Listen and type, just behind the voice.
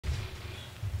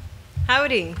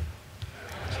Howdy.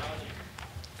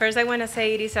 First, I want to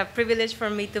say it is a privilege for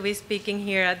me to be speaking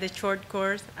here at the short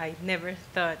course. I never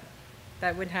thought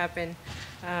that would happen.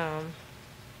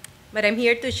 But I'm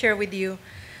here to share with you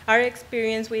our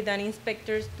experience with an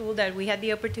inspector's tool that we had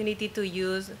the opportunity to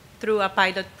use through a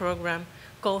pilot program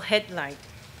called Headlight.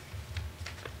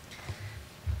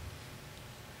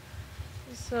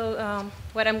 So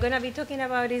what I'm going to be talking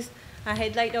about is a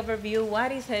Headlight overview.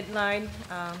 What is Headlight?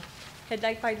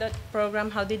 Headlight pilot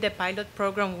program, how did the pilot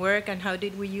program work, and how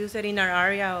did we use it in our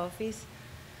area office?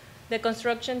 The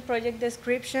construction project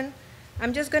description.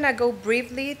 I'm just going to go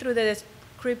briefly through the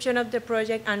description of the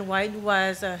project and why it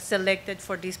was selected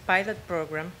for this pilot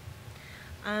program.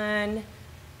 And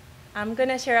I'm going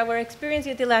to share our experience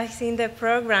utilizing the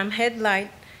program Headlight,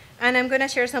 and I'm going to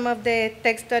share some of the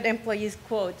text.employees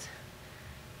quotes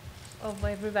of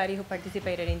everybody who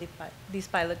participated in this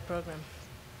pilot program.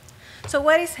 So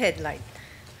what is Headlight?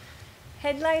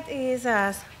 Headlight is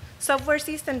a software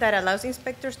system that allows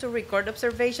inspectors to record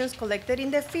observations collected in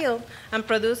the field and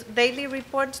produce daily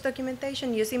reports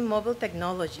documentation using mobile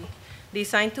technology,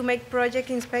 designed to make project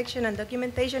inspection and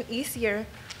documentation easier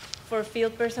for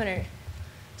field personnel.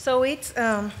 So it's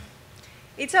a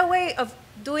way of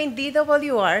doing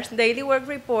DWRs, daily work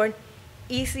report,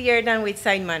 easier than with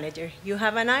Site Manager. You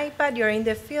have an iPad, you're in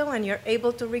the field, and you're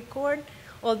able to record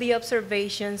all the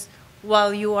observations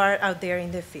while you are out there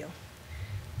in the field.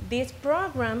 This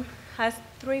program has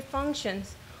three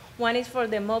functions. One is for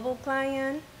the mobile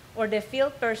client or the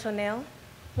field personnel.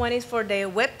 One is for the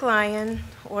web client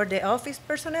or the office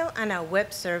personnel, and a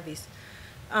web service.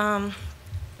 For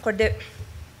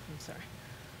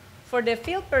the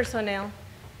field personnel,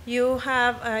 you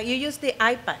use the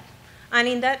iPad. And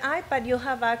in that iPad, you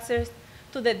have access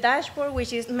to the dashboard,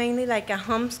 which is mainly like a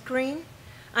home screen.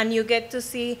 And you get to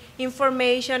see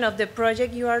information of the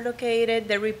project you are located,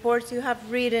 the reports you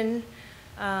have written,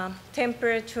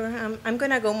 temperature. I'm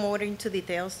going to go more into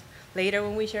details later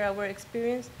when we share our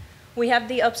experience. We have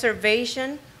the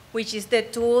observation, which is the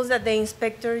tools that the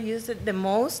inspector uses the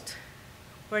most,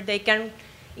 where they can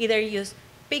either use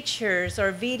pictures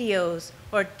or videos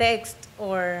or text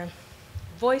or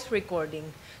voice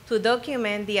recording to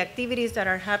document the activities that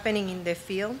are happening in the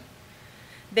field.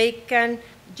 They can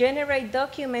generate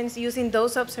documents using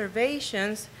those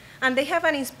observations, and they have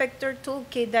an inspector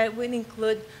toolkit that will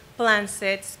include plan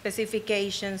sets,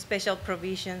 specifications, special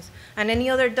provisions, and any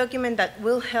other document that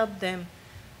will help them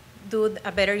do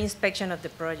a better inspection of the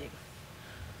project.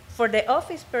 For the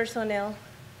office personnel,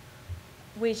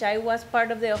 which I was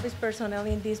part of the office personnel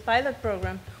in this pilot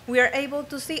program, we are able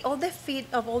to see all the feed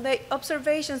of all the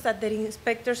observations that the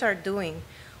inspectors are doing.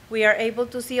 We are able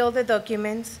to see all the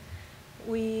documents.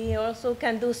 We also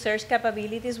can do search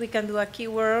capabilities. We can do a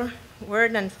keyword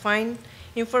word and find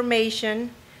information.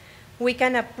 We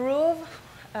can approve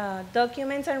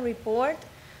documents and report.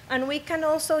 And we can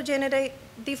also generate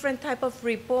different type of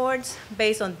reports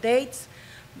based on dates,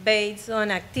 based on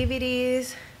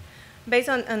activities, based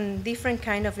on different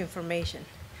kind of information.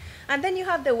 And then you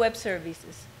have the web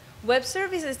services. Web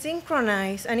services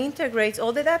synchronize and integrates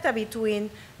all the data between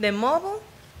the mobile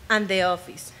and the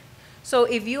office. So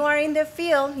if you are in the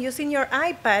field using your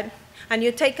iPad and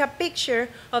you take a picture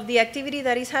of the activity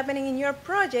that is happening in your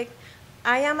project,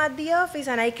 I am at the office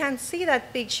and I can see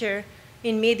that picture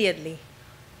immediately.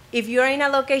 If you're in a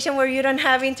location where you don't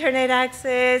have internet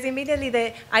access, immediately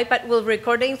the iPad will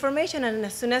record the information, and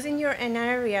as soon as you're in an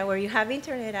area where you have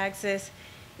internet access,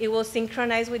 it will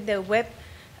synchronize with the web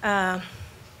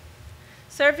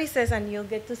services and you'll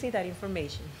get to see that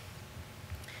information.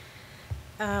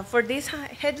 For this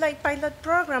Headlight pilot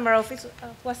program, our office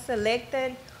was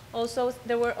selected. Also,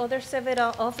 there were other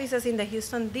several offices in the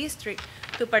Houston district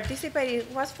to participate.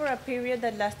 It was for a period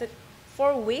that lasted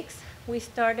 4 weeks. We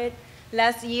started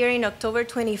last year in October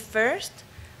 21st,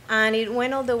 and it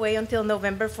went all the way until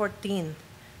November 14th.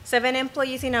 7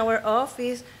 employees in our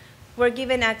office were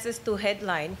given access to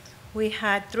Headlight. We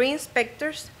had 3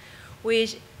 inspectors,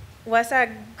 which was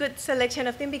a good selection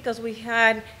of them because we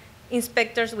had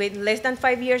inspectors with less than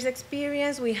 5 years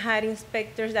experience, we had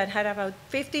inspectors that had about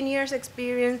 15 years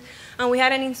experience, and we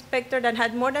had an inspector that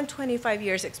had more than 25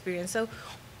 years experience. So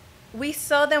we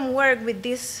saw them work with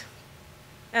this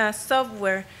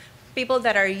software, people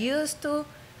that are used to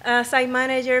Site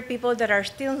Manager, people that are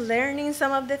still learning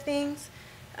some of the things,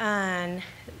 and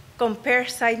compare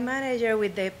Site Manager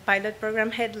with the pilot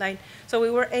program Headlight. So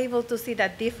we were able to see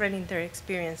that difference in their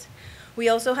experience. We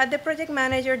also had the project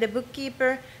manager, the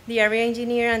bookkeeper, the area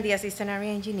engineer, and the assistant area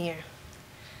engineer.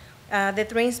 The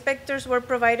 3 inspectors were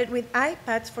provided with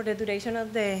iPads for the duration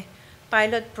of the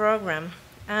pilot program.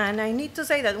 And I need to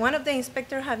say that one of the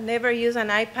inspectors had never used an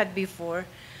iPad before,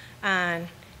 and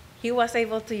he was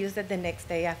able to use it the next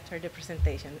day after the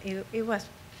presentation. It was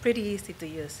pretty easy to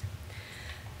use.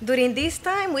 During this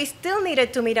time, we still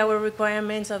needed to meet our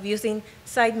requirements of using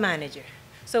Site Manager.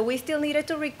 So we still needed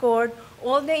to record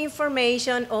all the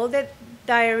information, all the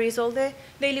diaries, all the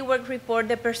daily work report,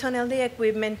 the personnel, the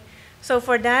equipment. So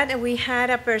for that, we had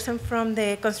a person from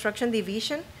the construction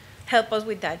division help us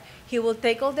with that. He will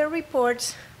take all the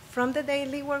reports from the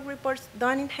daily work reports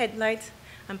done in Headlights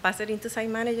and pass it into Site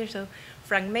Manager. So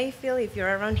Frank Mayfield, if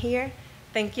you're around here,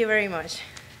 thank you very much.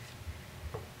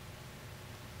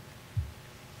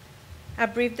 A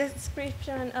brief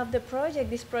description of the project.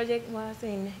 This project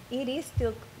it is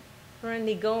still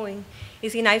currently going.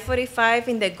 It's in I-45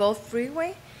 in the Gulf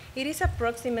Freeway. It is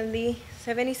approximately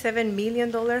 $77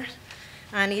 million,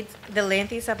 and the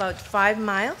length is about 5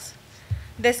 miles.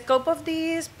 The scope of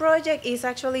this project is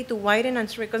actually to widen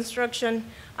and reconstruction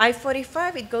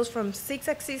I-45. It goes from 6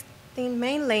 existing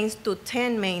main lanes to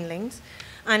 10 main lanes,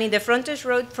 and in the frontage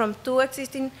road from 2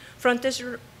 existing frontage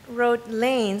road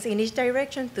lanes in each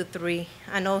direction to 3.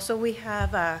 And also we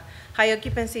have a high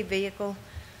occupancy vehicle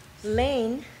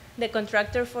lane. The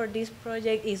contractor for this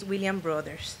project is William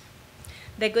Brothers.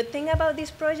 The good thing about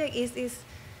this project is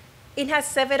it has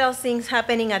several things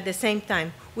happening at the same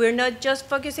time. We're not just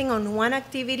focusing on one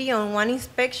activity, on one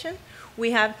inspection.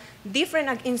 We have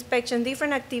different inspections,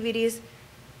 different activities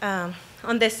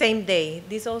on the same day.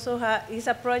 This also is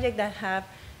a project that have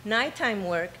nighttime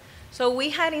work. So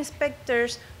we had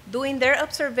inspectors doing their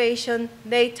observation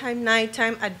daytime,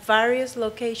 nighttime at various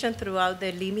locations throughout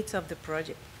the limits of the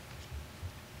project.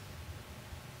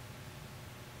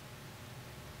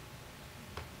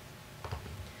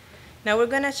 Now we're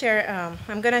gonna share,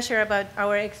 I'm gonna share about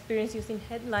our experience using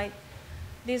Headlight.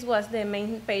 This was the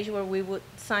main page where we would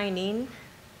sign in.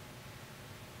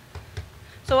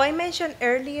 So I mentioned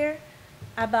earlier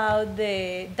about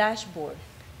the dashboard.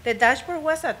 The dashboard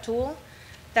was a tool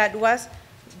that was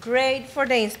great for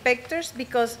the inspectors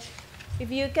because if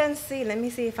you can see, let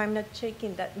me see if I'm not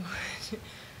shaking that much.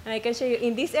 I can show you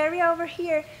in this area over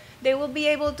here, they will be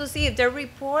able to see if their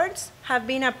reports have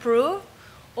been approved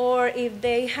or if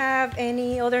they have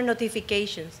any other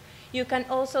notifications. You can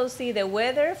also see the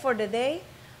weather for the day,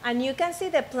 and you can see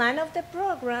the plan of the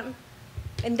program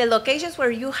and the locations where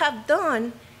you have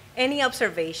done any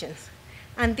observations.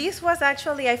 And this was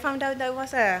actually, I found out that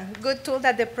was a good tool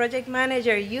that the project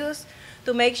manager used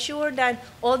to make sure that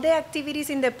all the activities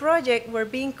in the project were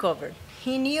being covered.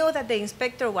 He knew that the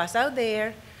inspector was out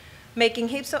there making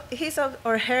his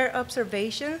or her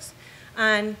observations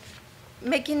and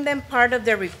making them part of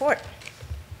the report.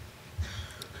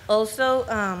 Also,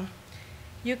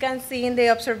 you can see in the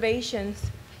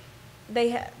observations,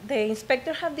 the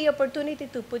inspector have the opportunity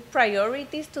to put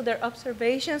priorities to their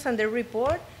observations and their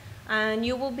report, and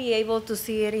you will be able to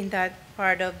see it in that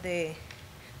part of the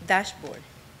dashboard.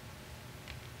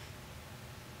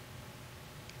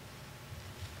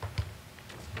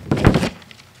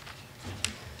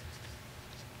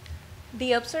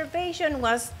 The observation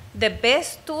was the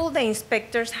best tool the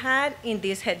inspectors had in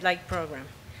this Headlight program.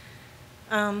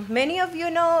 Many of you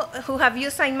know who have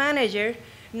used Site Manager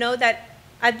know that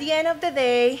at the end of the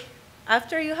day,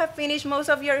 after you have finished most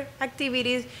of your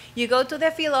activities, you go to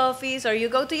the field office or you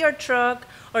go to your truck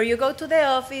or you go to the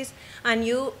office and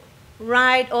you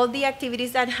write all the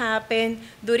activities that happen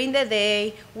during the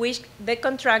day, which the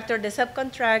contractor, the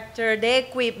subcontractor, the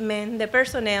equipment, the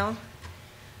personnel.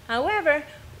 However,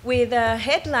 with a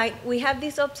Headlight, we have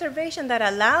this observation that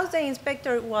allows the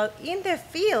inspector while in the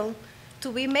field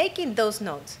to be making those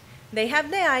notes. They have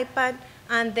the iPad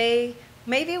and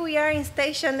maybe we are in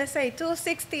station, let's say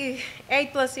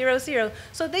 268+00.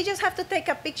 So they just have to take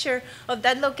a picture of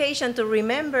that location to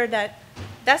remember that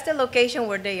that's the location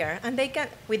where they are. And they can,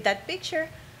 with that picture,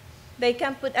 they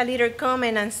can put a little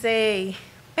comment and say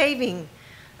paving.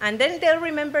 And then they'll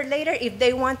remember later if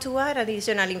they want to add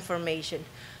additional information.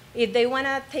 If they want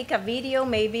to take a video,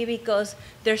 maybe because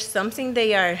there's something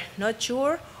they are not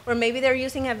sure, or maybe they're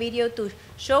using a video to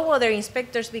show other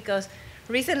inspectors because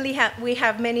recently we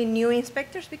have many new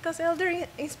inspectors because elder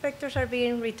inspectors are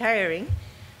being retiring.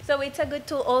 So it's a good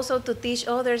tool also to teach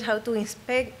others how to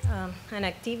inspect an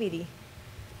activity.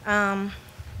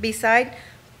 Beside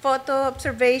photo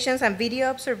observations and video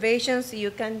observations,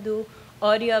 you can do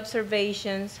audio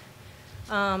observations.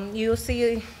 You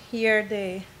see here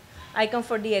the icon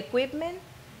for the equipment.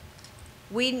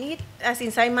 We need, as in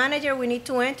Site Manager, we need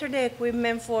to enter the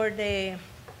equipment for the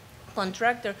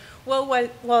contractor. Well,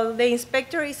 while the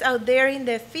inspector is out there in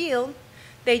the field,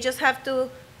 they just have to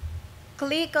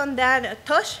click on that,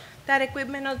 touch that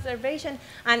equipment observation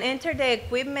and enter the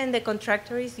equipment the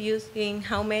contractor is using,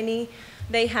 how many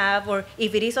they have, or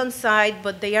if it is on site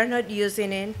but they are not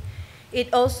using it.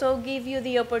 It also gives you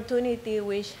the opportunity,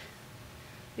 which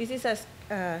this is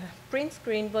a print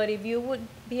screen, but if you would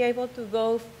be able to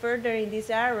go further in this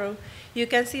arrow, you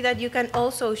can see that you can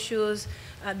also choose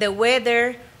the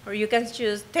weather, or you can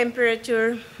choose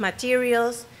temperature,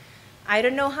 materials. I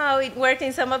don't know how it works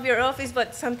in some of your office,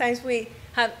 but sometimes we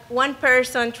have one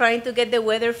person trying to get the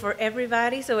weather for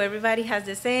everybody, so everybody has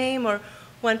the same, or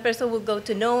one person will go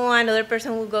to NOAA, another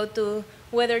person will go to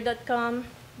weather.com.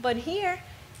 But here,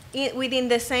 within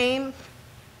the same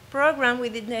program,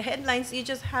 within the headlines, you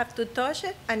just have to touch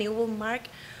it, and it will mark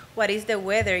what is the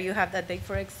weather you have that day.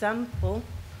 For example,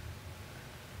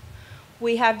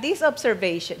 we have this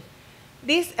observation.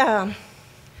 This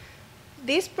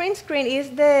print screen is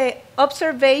the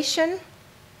observation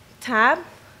tab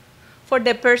for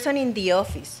the person in the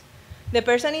office. The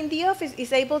person in the office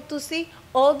is able to see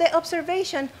all the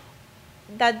observation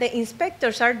that the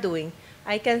inspectors are doing.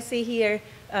 I can see here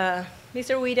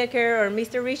Mr. Whitaker or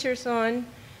Mr. Richardson,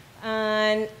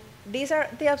 and these are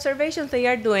the observations they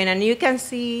are doing. And you can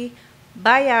see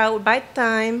by hour, by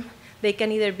time. They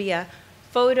can either be a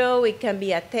photo, it can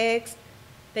be a text.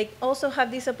 They also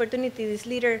have this opportunity, this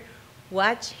little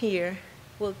watch here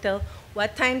will tell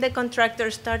what time the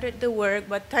contractor started the work,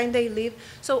 what time they leave.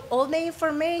 So all the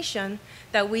information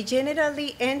that we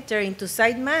generally enter into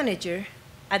Site Manager,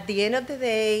 at the end of the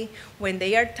day, when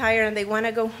they are tired and they want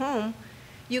to go home,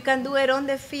 you can do it on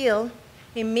the field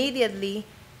immediately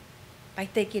by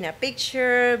taking a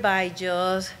picture, by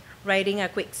just writing a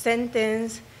quick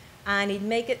sentence, and it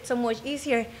makes it so much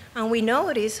easier. And we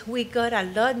notice we got a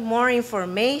lot more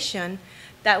information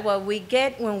than what we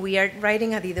get when we are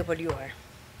writing a DWR.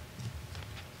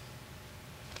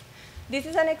 This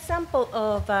is an example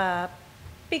of a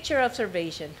picture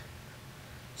observation.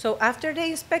 So after the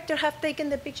inspector have taken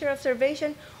the picture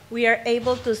observation, we are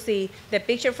able to see the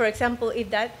picture. For example, if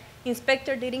that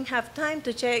inspector didn't have time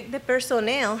to check the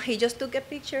personnel, he just took a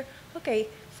picture. Okay,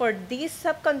 for this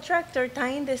subcontractor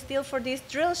tying the steel for this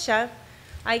drill shaft,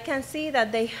 I can see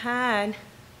that they had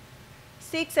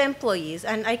 6 employees,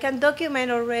 and I can document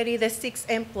already the 6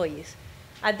 employees.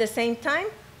 At the same time,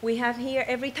 we have here,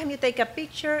 every time you take a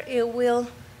picture, it will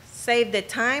save the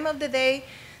time of the day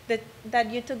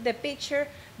that you took the picture,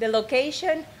 the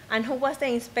location, and who was the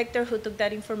inspector who took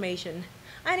that information.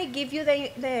 And it gives you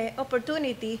the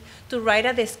opportunity to write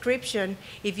a description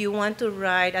if you want to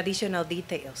write additional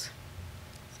details.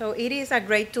 So it is a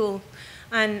great tool.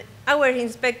 And our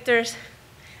inspectors,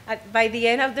 by the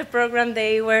end of the program,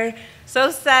 they were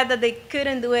so sad that they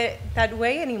couldn't do it that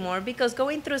way anymore, because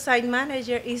going through Site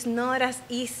Manager is not as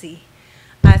easy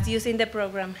as using the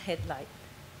program Headlight.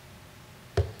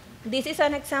 This is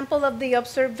an example of the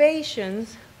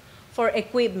observations for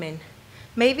equipment.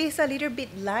 Maybe it's a little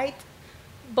bit light,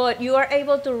 but you are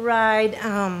able to write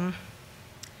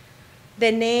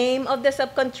the name of the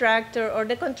subcontractor or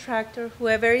the contractor,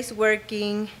 whoever is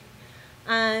working.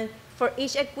 And for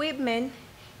each equipment,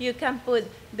 you can put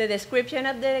the description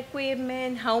of the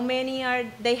equipment, how many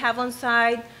they have on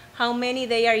site, how many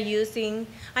they are using,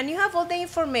 and you have all the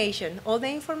information. All the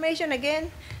information,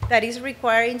 again, that is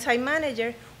required in Site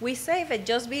Manager, we save it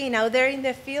just being out there in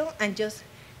the field and just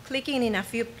clicking in a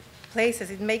few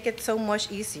places. It makes it so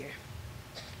much easier.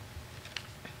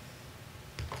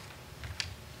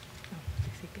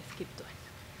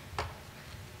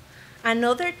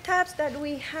 Another tabs that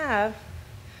we have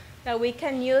that we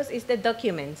can use is the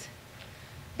documents.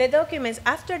 The documents,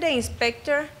 after the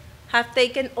inspector have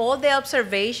taken all the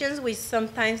observations, which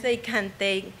sometimes they can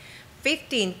take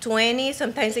 15, 20,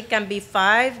 sometimes it can be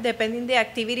 5, depending the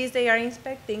activities they are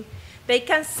inspecting, they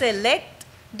can select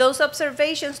those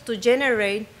observations to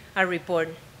generate a report.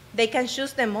 They can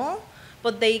choose them all,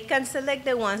 but they can select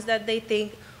the ones that they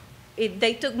think, if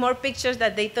they took more pictures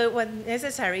that they thought were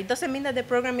necessary. It doesn't mean that the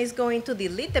program is going to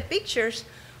delete the pictures,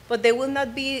 but they will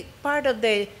not be part of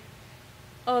the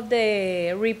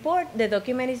report the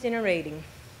document is generating.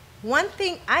 One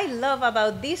thing I love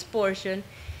about this portion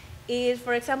is,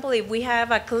 for example, if we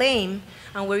have a claim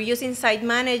and we're using Site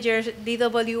Manager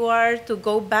DWR to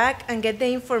go back and get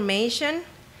the information,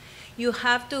 you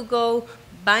have to go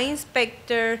by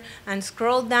inspector and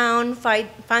scroll down,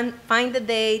 find the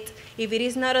date. If it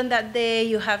is not on that day,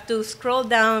 you have to scroll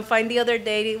down, find the other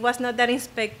date. It was not that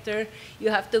inspector. You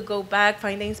have to go back,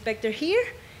 find the inspector. Here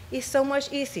is so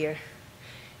much easier.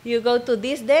 You go to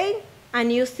this date,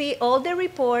 and you see all the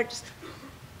reports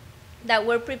that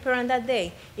were prepared on that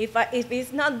day. If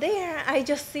it's not there, I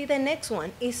just see the next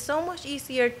one. It's so much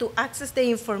easier to access the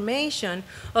information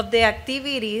of the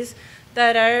activities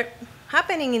that are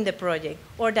happening in the project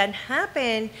or that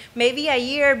happened maybe a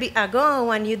year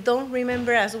ago and you don't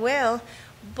remember as well.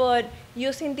 But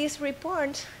using these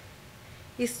reports,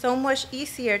 it's so much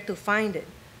easier to find it.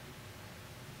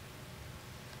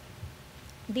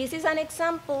 This is an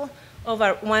example of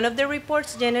one of the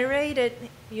reports generated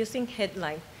using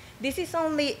headline. This is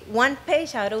only one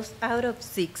page out of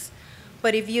 6.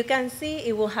 But if you can see,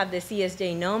 it will have the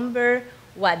CSJ number,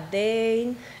 what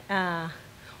day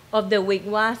of the week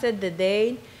was it, the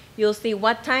date. You'll see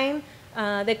what time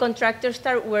the contractor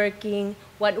started working,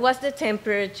 what was the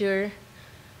temperature,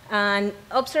 and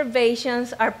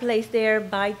observations are placed there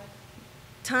by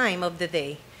time of the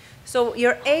day. So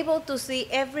you're able to see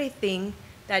everything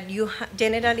that you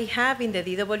generally have in the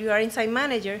DWR Insight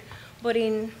Manager, but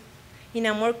in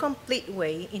a more complete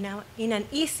way, in an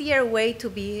easier way to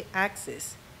be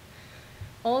accessed.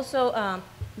 Also,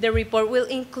 the report will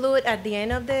include at the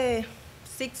end of the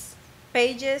 6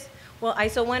 pages, well, I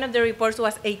saw one of the reports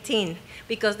was 18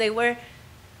 because they were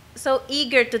so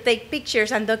eager to take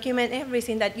pictures and document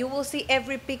everything that you will see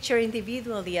every picture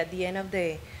individually at the end of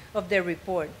the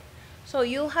report. So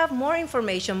you'll have more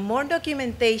information, more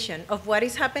documentation of what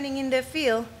is happening in the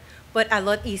field, but a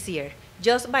lot easier,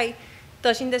 just by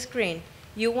touching the screen.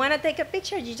 You want to take a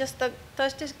picture, you just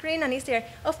touch the screen and it's there.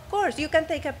 Of course, you can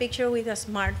take a picture with a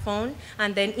smartphone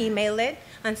and then email it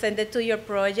and send it to your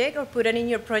project or put it in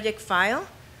your project file,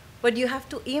 but you have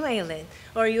to email it,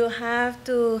 or you have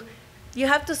to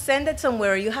send it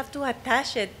somewhere, or you have to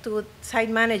attach it to Site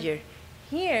Manager.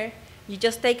 Here, you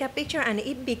just take a picture and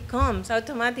it becomes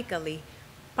automatically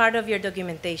part of your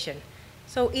documentation.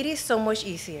 So it is so much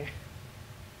easier.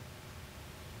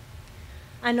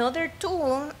 Another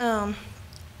tool,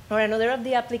 or another of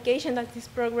the applications that this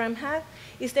program has,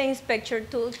 is the Inspector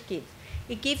Toolkit.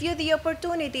 It gives you the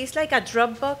opportunity, it's like a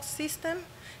Dropbox system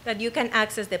that you can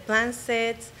access the plan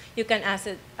sets, you can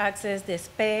access the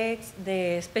specs,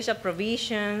 the special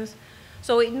provisions.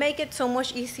 So it makes it so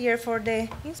much easier for the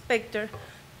inspector.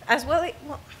 As well,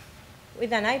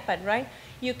 with an iPad, right?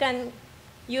 You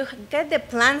get the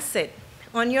plan set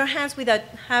on your hands without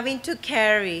having to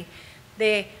carry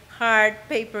the hard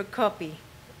paper copy.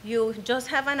 You just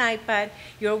have an iPad,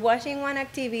 you're watching one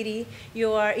activity,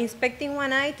 you are inspecting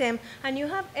one item, and you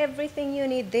have everything you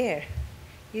need there.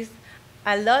 It's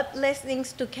a lot less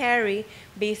things to carry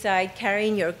besides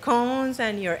carrying your cones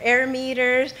and your air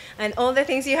meters and all the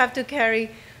things you have to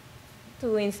carry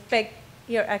to inspect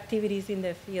your activities in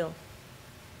the field.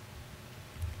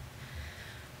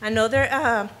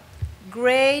 Another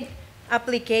great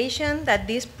application that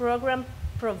this program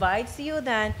provides you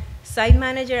that Site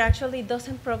Manager actually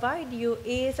doesn't provide you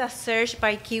is a search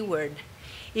by keyword.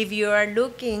 If you are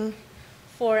looking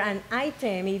for an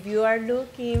item, if you are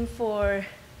looking for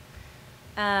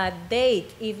a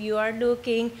date, if you are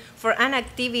looking for an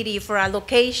activity, for a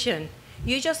location,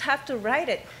 you just have to write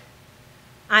it.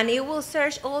 And it will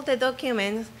search all the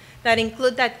documents that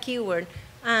include that keyword.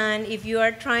 And if you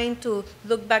are trying to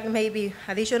look back maybe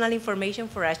additional information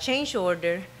for a change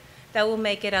order, that will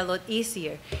make it a lot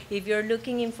easier. If you're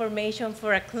looking information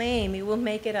for a claim, it will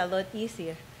make it a lot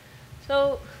easier.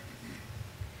 So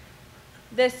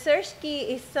the search key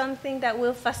is something that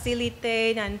will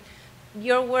facilitate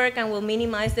your work and will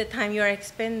minimize the time you're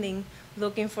expending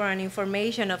looking for an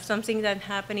information of something that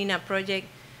happened in a project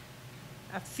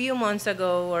a few months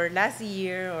ago or last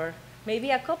year or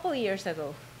maybe a couple years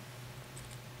ago.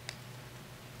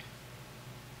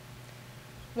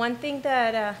 One thing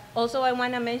that also I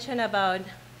want to mention about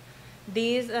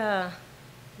these,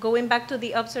 going back to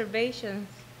the observations,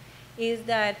 is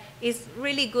that it's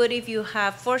really good if you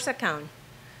have force account.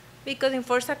 Because in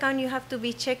force account, you have to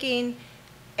be checking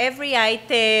every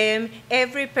item,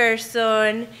 every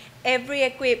person, every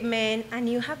equipment, and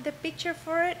you have the picture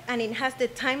for it, and it has the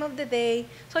time of the day.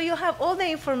 So you have all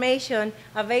the information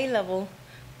available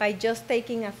by just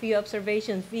taking a few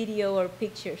observations, video or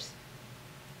pictures.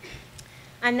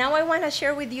 And now I want to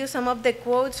share with you some of the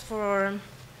quotes for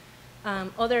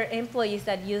other employees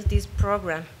that use this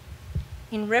program.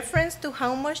 In reference to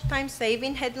how much time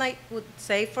saving Headlight would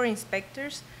save for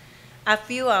inspectors, a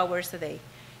few hours a day.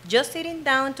 Just sitting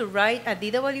down to write a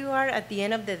DWR at the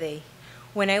end of the day.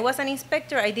 When I was an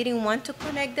inspector, I didn't want to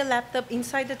connect the laptop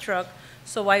inside the truck,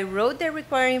 so I wrote the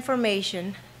required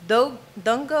information, though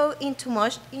don't go into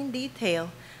much in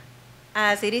detail,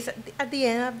 as it is at the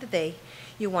end of the day.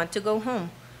 You want to go home.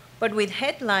 But with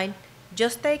Headline,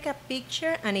 just take a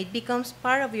picture and it becomes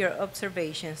part of your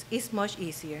observations. It's much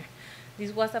easier.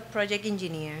 This was a project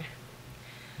engineer.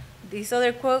 this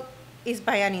other quote is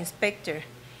by an inspector.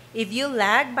 If you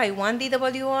lag by 1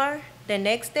 DWR, the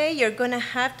next day you're going to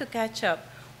have to catch up,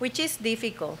 which is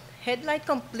difficult. Headlight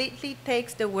completely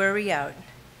takes the worry out.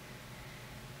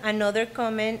 Another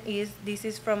comment is, this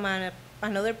is from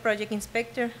another project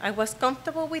inspector. I was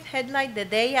comfortable with Headlight the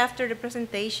day after the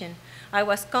presentation. I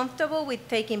was comfortable with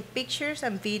taking pictures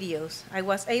and videos. I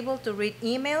was able to read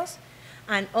emails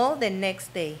and all the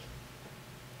next day.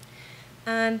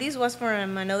 And this was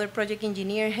from another project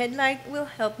engineer. Headlight will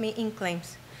help me in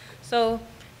claims. So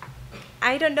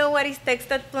I don't know what is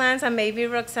TechStop plans, and maybe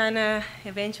Roxana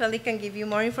eventually can give you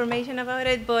more information about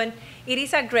it, but it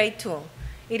is a great tool.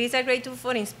 It is a great tool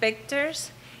for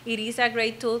inspectors. It is a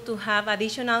great tool to have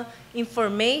additional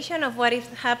information of what is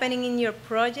happening in your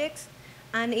projects,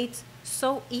 and it's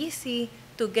so easy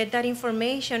to get that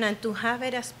information and to have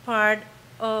it as part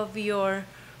of your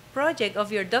project,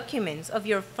 of your documents, of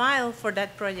your file for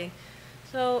that project.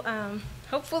 So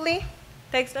hopefully,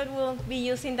 TechStop will be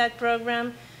using that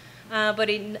program, but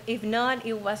if not,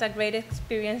 it was a great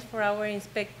experience for our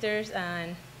inspectors,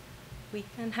 and we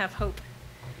can have hope.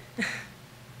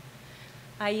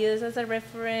 I use as a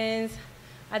reference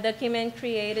a document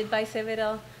created by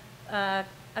several, a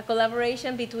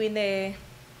collaboration between the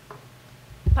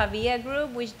Pavia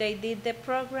group, which they did the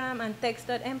program, and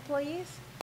TechStop employees.